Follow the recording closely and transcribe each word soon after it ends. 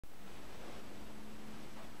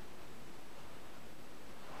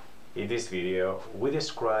In this video, we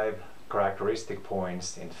describe characteristic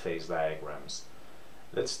points in phase diagrams.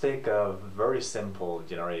 Let's take a very simple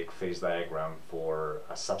generic phase diagram for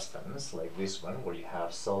a substance like this one, where you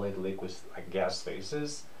have solid, liquid, gas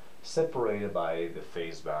phases separated by the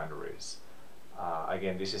phase boundaries.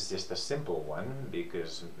 Again, this is just a simple one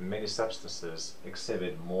because many substances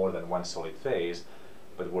exhibit more than one solid phase,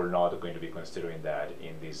 but we're not going to be considering that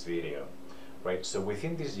in this video. Right? So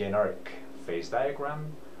within this generic phase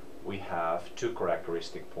diagram, we have two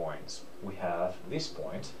characteristic points. We have this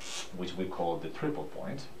point, which we call the triple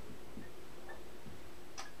point,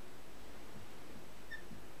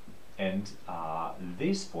 and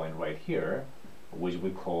this point right here, which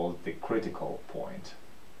we call the critical point.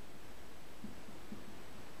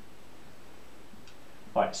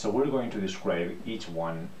 Alright, so we're going to describe each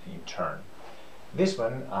one in turn. This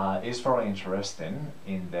one is very interesting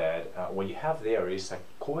in that what you have there is a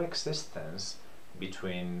coexistence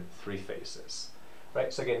between three phases,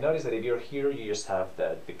 right? So again, notice that if you're here, you just have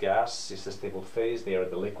that the gas is a stable phase, there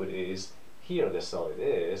the liquid is, here the solid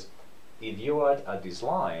is. If you add these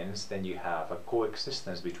lines, then you have a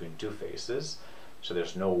coexistence between two phases, so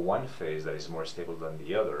there's no one phase that is more stable than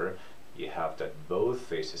the other. You have that both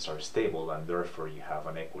phases are stable, and therefore you have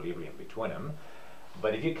an equilibrium between them.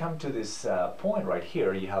 But if you come to this point right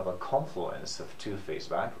here, you have a confluence of two phase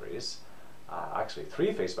boundaries, actually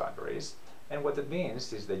three phase boundaries. And what that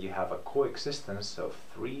means is that you have a coexistence of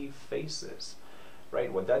three phases,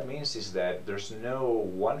 right? What that means is that there's no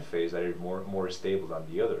one phase that is more stable than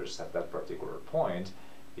the others at that particular point.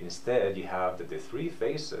 Instead, you have that the three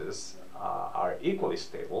phases are equally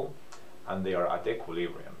stable and they are at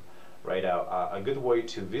equilibrium, right? A good way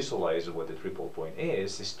to visualize what the triple point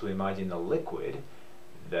is to imagine a liquid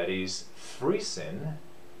that is freezing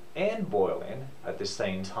and boiling at the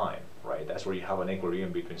same time, right? That's where you have an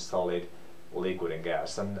equilibrium between solid, liquid and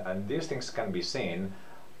gas, and these things can be seen.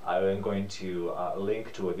 I'm going to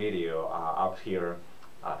link to a video up here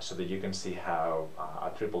so that you can see how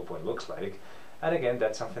a triple point looks like. And again,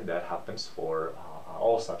 that's something that happens for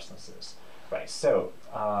all substances, right? So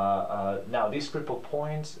now this triple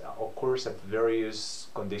point occurs at various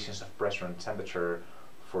conditions of pressure and temperature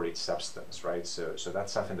for each substance, right? So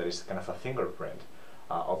that's something that is kind of a fingerprint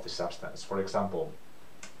of the substance. For example,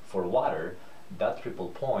 for water, that triple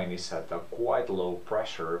point is at a quite low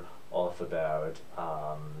pressure of about,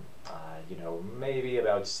 maybe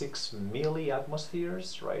about 6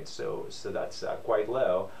 milliatmospheres, right? So that's quite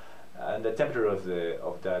low, and the temperature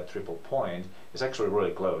of that triple point is actually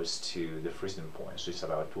really close to the freezing point, so it's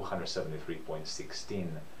about 273.16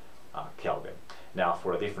 Kelvin. Now,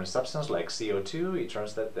 for a different substance like CO2, it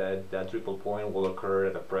turns that that triple point will occur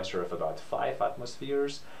at a pressure of about 5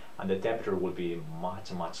 atmospheres, and the temperature will be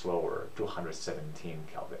much lower, 217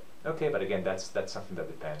 Kelvin. Okay, but again, that's something that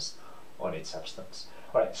depends on each substance.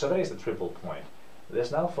 All right, so that is the triple point.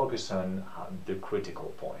 Let's now focus on the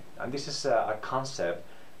critical point, and this is a concept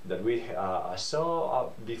that we saw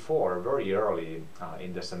before very early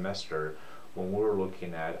in the semester when we were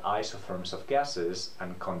looking at isotherms of gases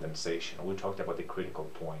and condensation. We talked about the critical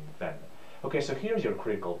point then. Okay, so here's your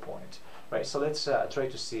critical point, right? So let's try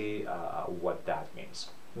to see what that means.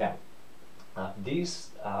 Now,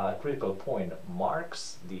 this critical point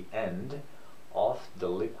marks the end of the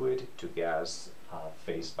liquid to gas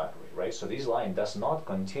phase boundary, right? So this line does not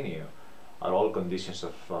continue at all conditions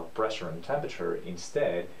of pressure and temperature.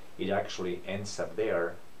 Instead, it actually ends up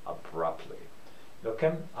there abruptly.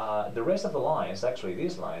 Okay, the rest of the lines, actually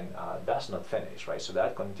this line does not finish, right? So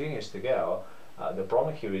that continues to go. The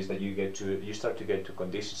problem here is that you start to get to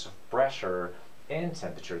conditions of pressure and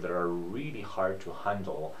temperature that are really hard to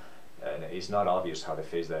handle, and it's not obvious how the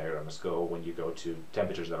phase diagrams go when you go to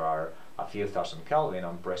temperatures that are a few thousand Kelvin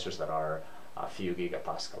and pressures that are a few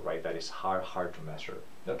gigapascal, right? That is hard to measure.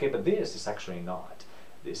 Okay, but this is actually not.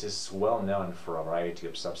 This is well known for a variety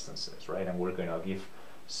of substances, right? And we're going to give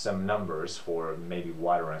some numbers for maybe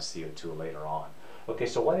water and CO2 later on. Okay,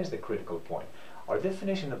 so what is the critical point? Our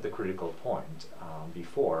definition of the critical point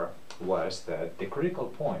before was that the critical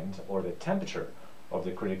point, or the temperature of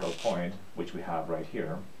the critical point, which we have right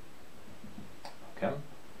here, okay,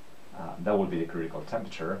 that would be the critical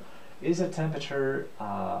temperature, is a temperature,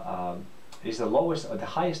 is the lowest, or the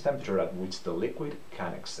highest temperature at which the liquid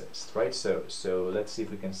can exist, right? So let's see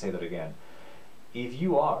if we can say that again. If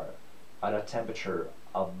you are at a temperature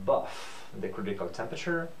above the critical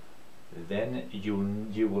temperature, then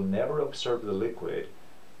you will never observe the liquid,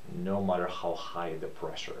 no matter how high the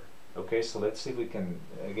pressure. Okay, so let's see if we can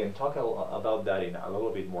again talk about that in a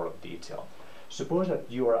little bit more detail. Suppose that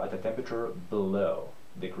you are at a temperature below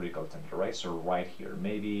the critical temperature, right? So right here,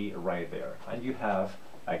 maybe right there, and you have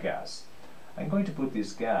a gas. I'm going to put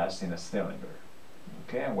this gas in a cylinder.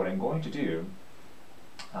 Okay, and what I'm going to do,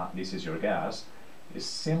 this is your gas, is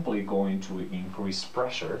simply going to increase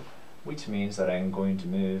pressure, which means that I'm going to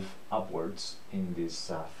move upwards in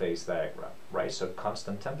this phase diagram, right? So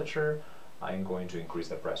constant temperature, I'm going to increase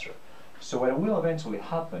the pressure. So what will eventually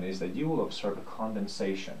happen is that you will observe a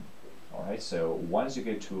condensation, all right? So once you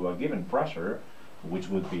get to a given pressure, which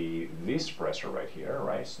would be this pressure right here,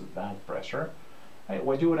 right? So that pressure,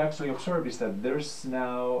 what you would actually observe is that there's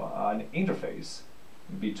now an interface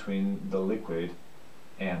between the liquid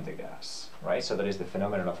and the gas, right? So that is the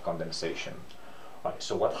phenomenon of condensation. Right,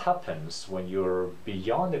 so what happens when you're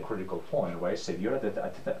beyond the critical point, right? So if you're at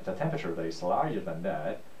the temperature that is larger than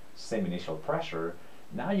that, same initial pressure,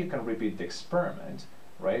 now you can repeat the experiment,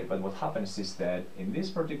 right? But what happens is that in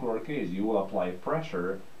this particular case, you will apply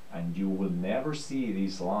pressure and you will never see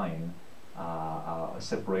this line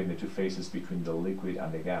separating the two phases between the liquid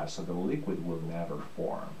and the gas. So the liquid will never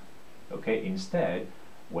form. Okay, instead,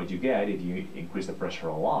 what you get if you increase the pressure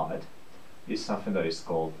a lot is something that is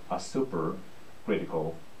called a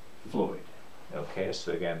supercritical fluid. Okay,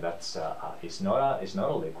 so again, that's it's not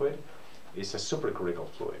a liquid, it's a supercritical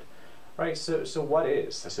fluid. Right, so what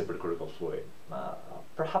is a supercritical fluid?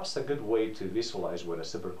 Perhaps a good way to visualize what a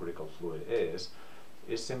supercritical fluid is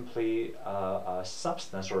simply a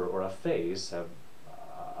substance or a phase,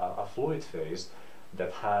 a fluid phase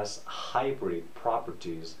that has hybrid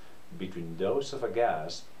properties between those of a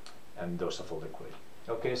gas and those of a liquid.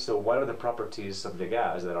 Okay, so what are the properties of the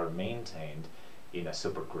gas that are maintained in a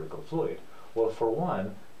supercritical fluid? Well, for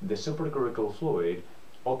one, the supercritical fluid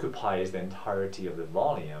occupies the entirety of the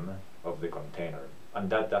volume of the container, and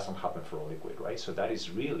that doesn't happen for a liquid, right? So that is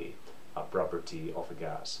really a property of a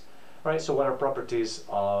gas. Right, so what are properties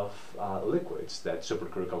of liquids that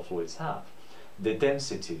supercritical fluids have? The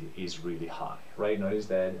density is really high, right? Notice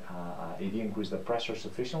that if you increase the pressure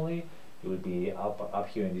sufficiently, it would be up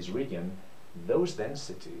here in this region. Those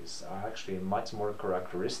densities are actually much more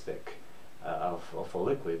characteristic of a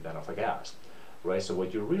liquid than of a gas, right? So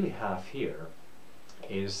what you really have here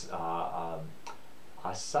is a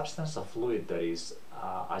substance, a fluid that is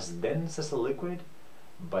as dense as a liquid,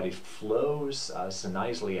 but it flows as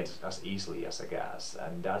nicely, as easily as a gas,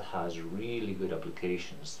 and that has really good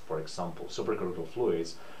applications. For example, supercritical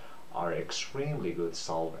fluids are extremely good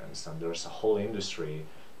solvents, and there's a whole industry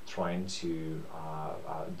trying to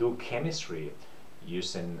do chemistry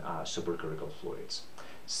using supercritical fluids.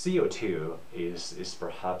 CO2 is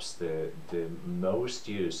perhaps the most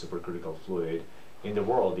used supercritical fluid in the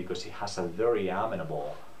world because it has a very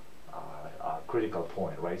amenable critical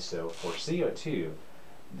point, right? So for CO2,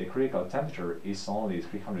 the critical temperature is only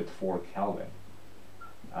 304 Kelvin,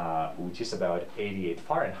 which is about 88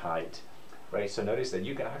 Fahrenheit, right? So notice that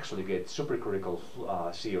you can actually get supercritical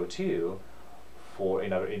CO2 for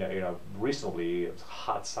in a reasonably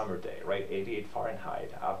hot summer day, right? 88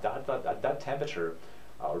 Fahrenheit. At that temperature,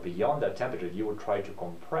 or beyond that temperature, you would try to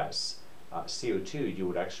compress CO2, you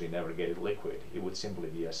would actually never get it liquid. It would simply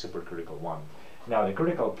be a supercritical one. Now, the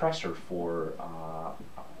critical pressure for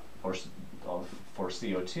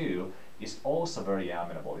CO2 is also very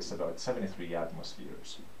amenable. It's about 73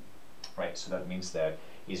 atmospheres, right? So that means that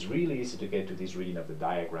it's really easy to get to this region of the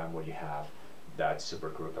diagram where you have that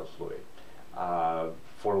supercritical fluid.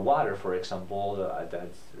 For water, for example,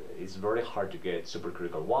 it's very hard to get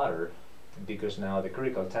supercritical water because now the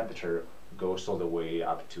critical temperature goes all the way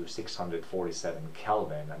up to 647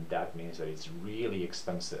 Kelvin, and that means that it's really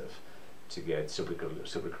expensive to get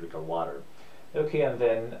supercritical water. Okay, and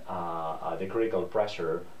then the critical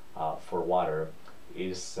pressure for water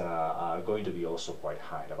is going to be also quite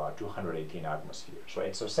high, about 218 atmospheres,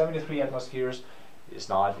 right? So 73 atmospheres is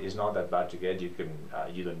not that bad to get.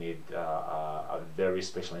 You don't need a very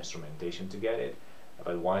special instrumentation to get it,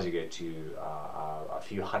 but once you get to a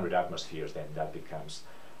few hundred atmospheres, then that becomes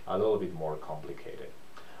a little bit more complicated.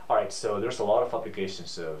 All right, so there's a lot of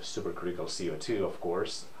applications of supercritical CO2, of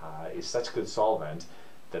course. It's such a good solvent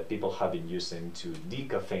that people have been using to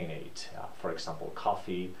decaffeinate, for example,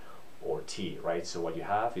 coffee or tea, right? So what you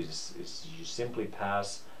have is you simply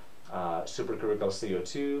pass supercritical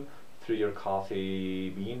CO2 through your coffee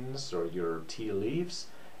beans or your tea leaves,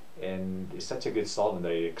 and it's such a good solvent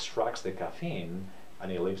that it extracts the caffeine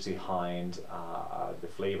and it leaves behind the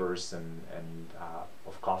flavors and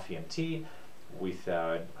of coffee and tea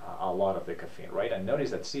without a lot of the caffeine, right? And notice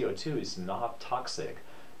that CO2 is not toxic,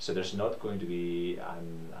 so there's not going to be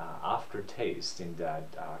an aftertaste in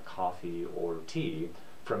that coffee or tea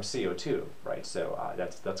from CO2, right? So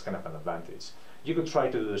that's kind of an advantage. You could try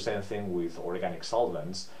to do the same thing with organic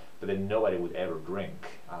solvents, but then nobody would ever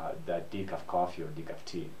drink that decaf coffee or decaf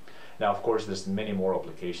tea. Now, of course, there's many more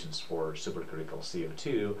applications for supercritical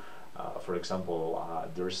CO2. For example,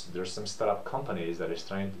 there's some startup companies that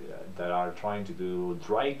are trying to do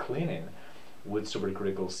dry cleaning with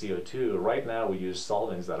supercritical CO2. Right now, we use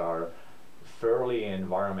solvents that are fairly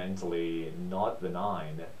environmentally not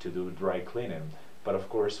benign to do dry cleaning. But of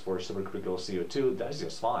course, for supercritical CO2, that's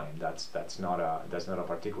just fine. That's not a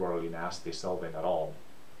particularly nasty solvent at all,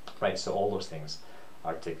 right? So all those things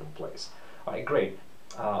are taking place. All right, great.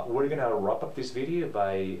 We're gonna wrap up this video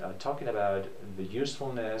by talking about the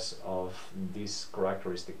usefulness of these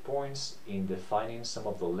characteristic points in defining some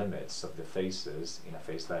of the limits of the phases in a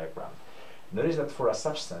phase diagram. Notice that for a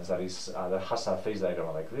substance that has a phase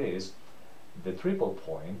diagram like this, the triple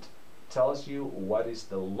point tells you what is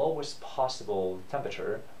the lowest possible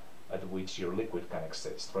temperature at which your liquid can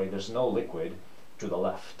exist, right? There's no liquid to the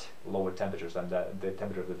left, lower temperatures than the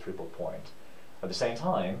temperature of the triple point. At the same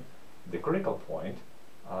time, the critical point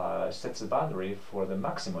sets the boundary for the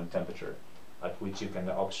maximum temperature at which you can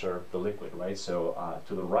observe the liquid, right? So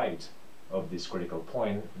to the right of this critical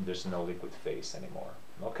point, there's no liquid phase anymore,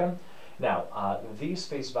 okay? Now, this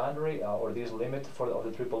phase boundary or this limit of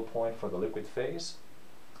the triple point for the liquid phase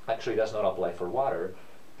actually does not apply for water,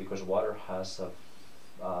 because water has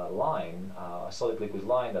a line, a solid liquid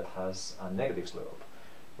line that has a negative slope,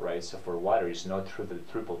 right? So for water, it's not true that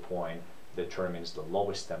the triple point determines the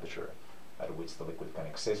lowest temperature at which the liquid can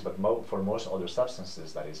exist, but for most other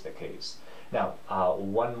substances that is the case. Now,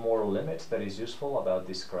 one more limit that is useful about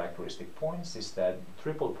these characteristic points is that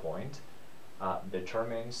triple point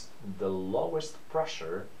determines the lowest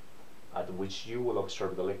pressure at which you will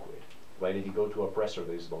observe the liquid, right? If you go to a pressure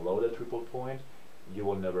that is below the triple point, you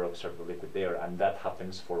will never observe the liquid there, and that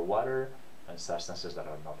happens for water and substances that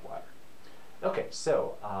are not water. Okay,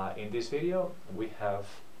 so in this video, we have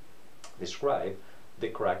described the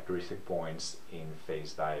characteristic points in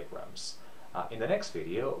phase diagrams. In the next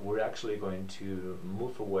video, we're actually going to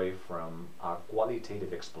move away from a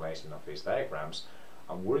qualitative explanation of phase diagrams,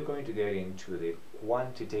 and we're going to get into the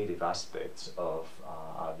quantitative aspects of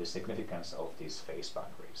the significance of these phase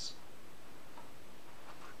boundaries.